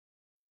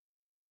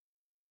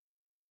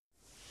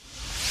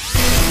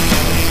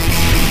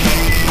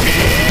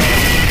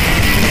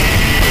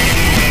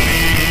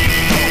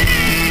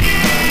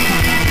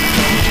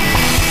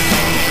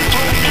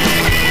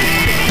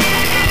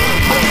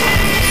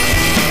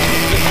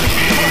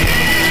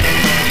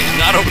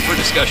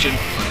discussion.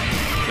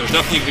 There's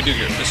nothing you can do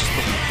here. This is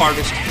the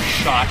hardest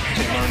shot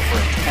to learn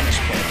for a tennis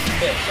player.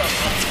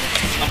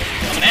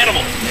 I'm an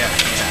animal. Yeah.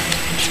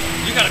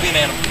 You gotta be an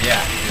animal.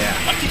 Yeah.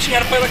 I'm teaching you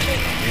how to play like me.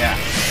 Yeah.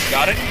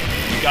 Got it?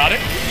 You got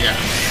it? Yeah.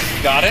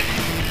 Got it?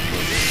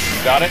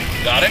 Got it?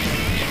 Got it?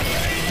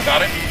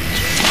 Got it?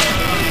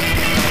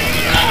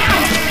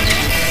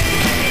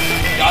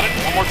 Got it?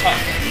 One more time.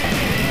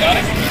 Got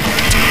it?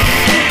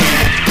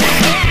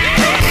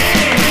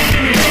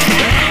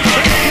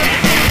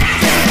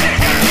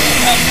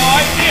 I have no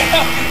idea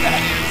how to do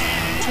that.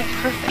 It's so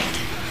perfect.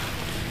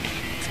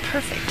 It's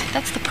perfect.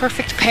 That's the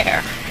perfect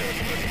pair.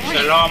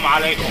 Salam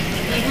alaikum.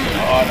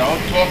 Oh, don't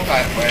talk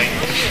that way.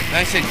 And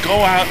I said, go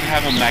out and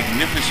have a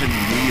magnificent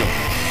meal.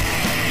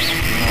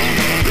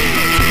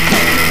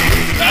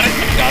 Got it?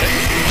 Got it?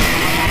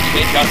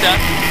 Okay, got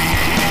that?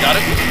 Got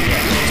it?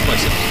 Let's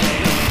place it.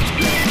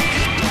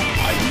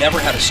 I've never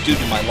had a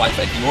student in my life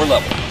at your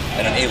level,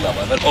 at an A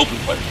level. I've had open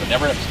players, but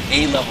never had an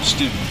A level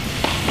student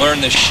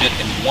learn this shit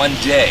in one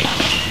day,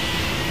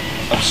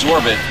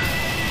 absorb it,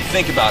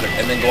 think about it,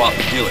 and then go out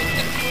and do it.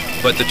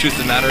 But the truth of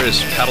the matter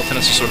is, paddle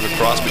tennis is sort of a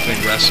cross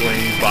between wrestling,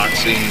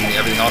 boxing,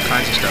 everything, all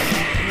kinds of stuff.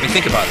 I mean,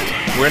 think about it.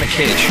 We're in a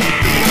cage.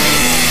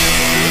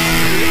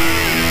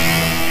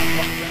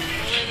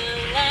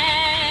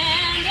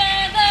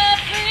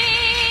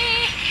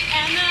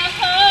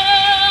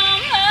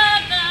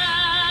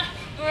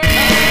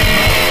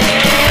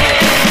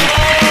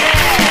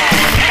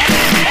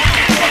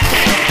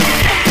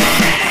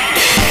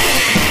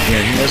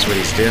 Yeah, he knows what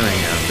he's doing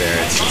out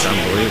there. It's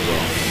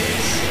unbelievable.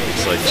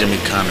 It's like Jimmy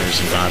Connors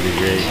and Bobby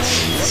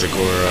Riggs and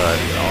Zagora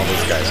and all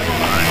those guys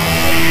combined.